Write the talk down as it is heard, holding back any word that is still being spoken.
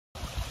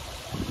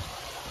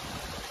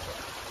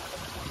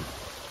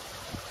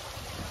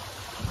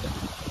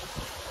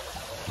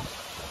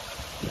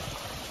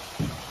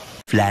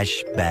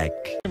flashback.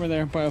 Over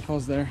there,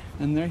 biopol's there,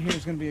 and there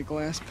here's gonna be a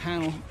glass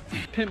panel.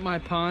 Pimp My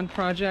Pond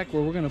project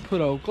where we're gonna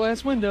put a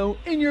glass window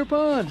in your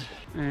pond.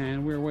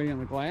 And we're waiting on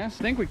the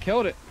glass. I think we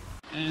killed it.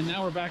 And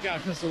now we're back out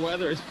because the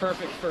weather is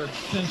perfect for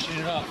finishing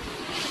it up.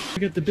 We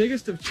got the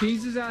biggest of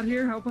cheeses out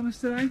here helping us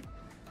today.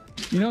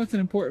 You know it's an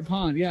important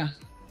pond, yeah.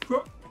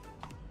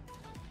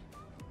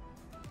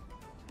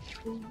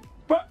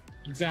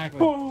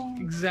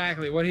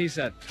 Exactly what he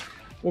said.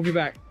 We'll be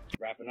back.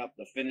 Wrapping up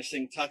the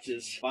finishing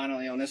touches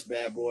finally on this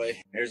bad boy.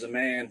 Here's a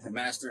man, the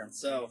master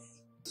himself.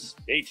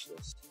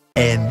 Speechless.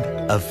 End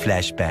of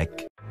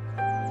flashback.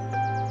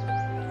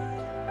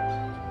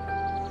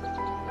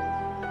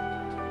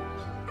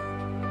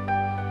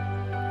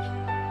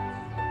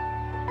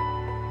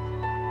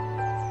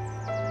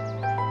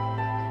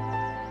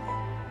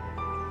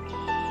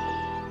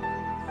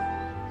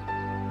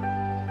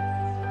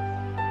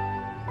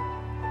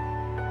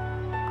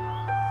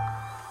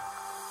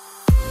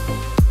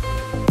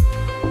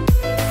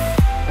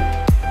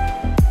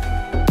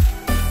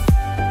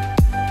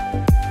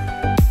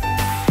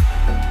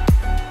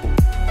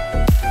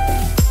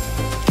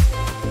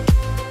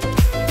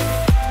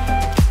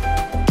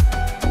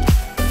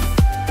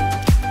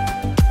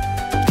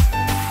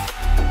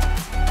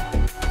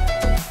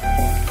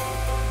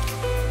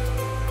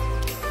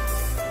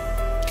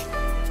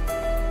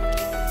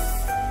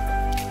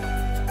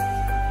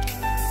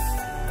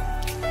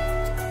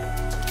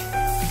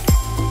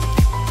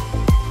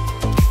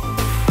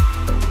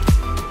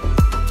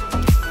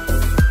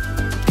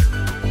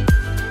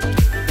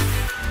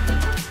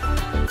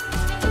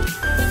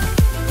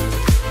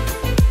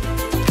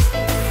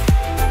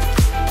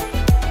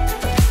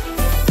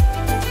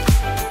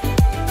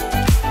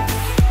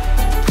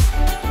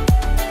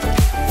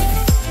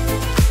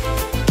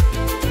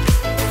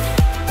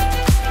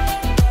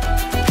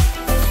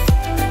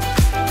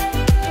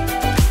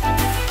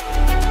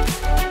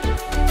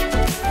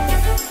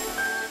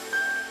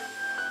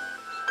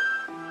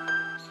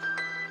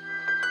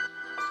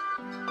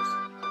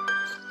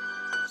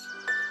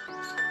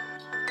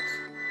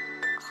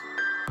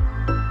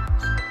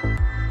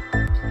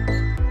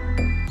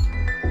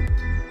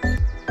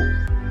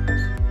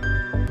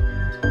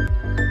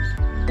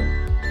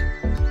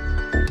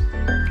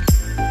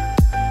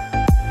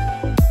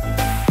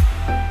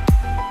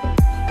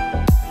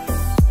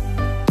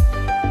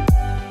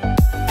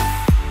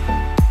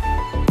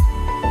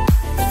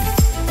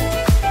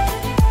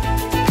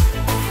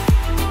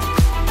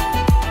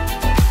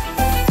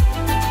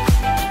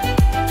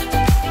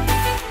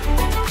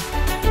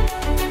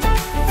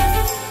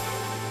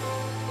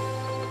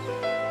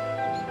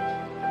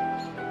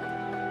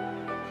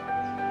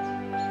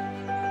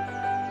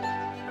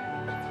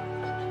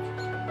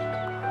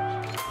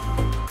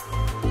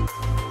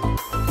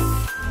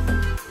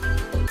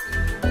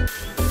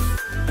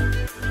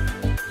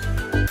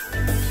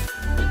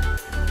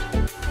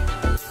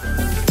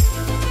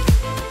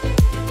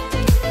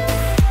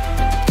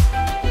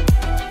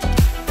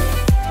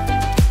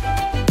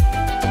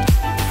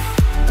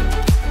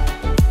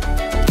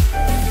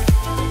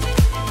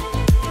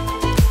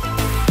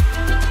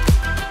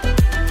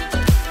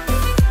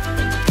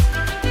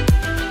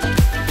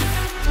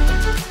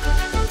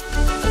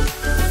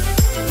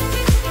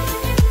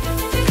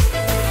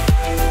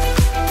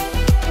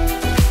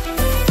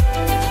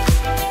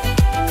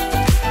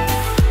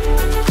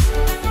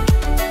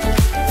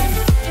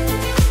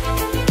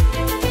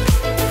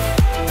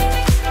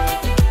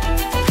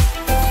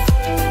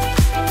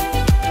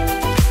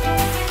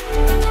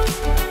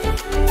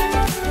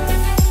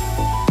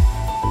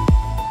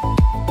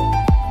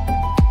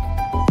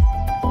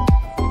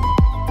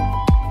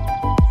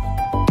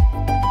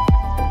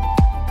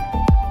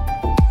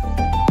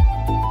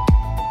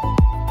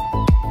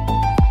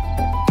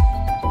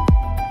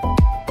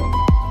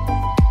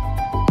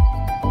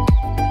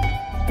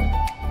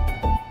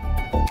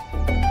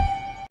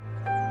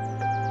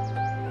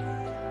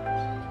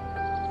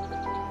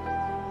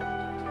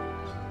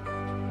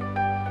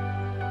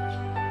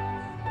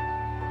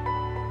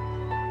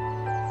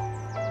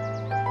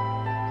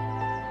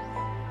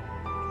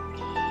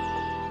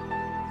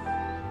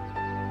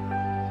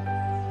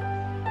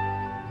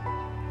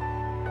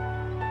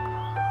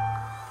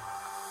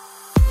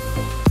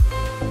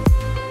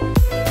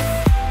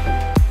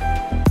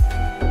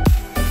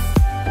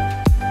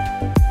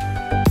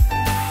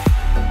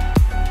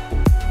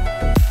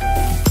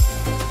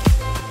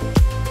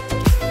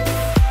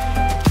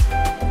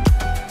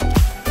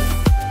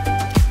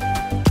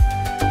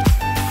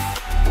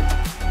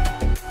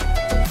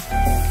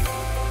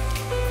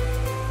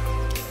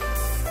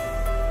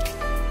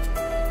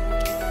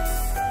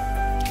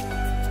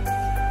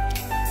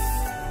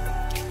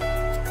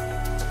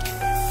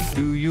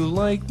 Do you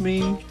like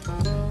me?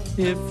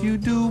 If you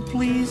do,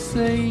 please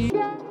say.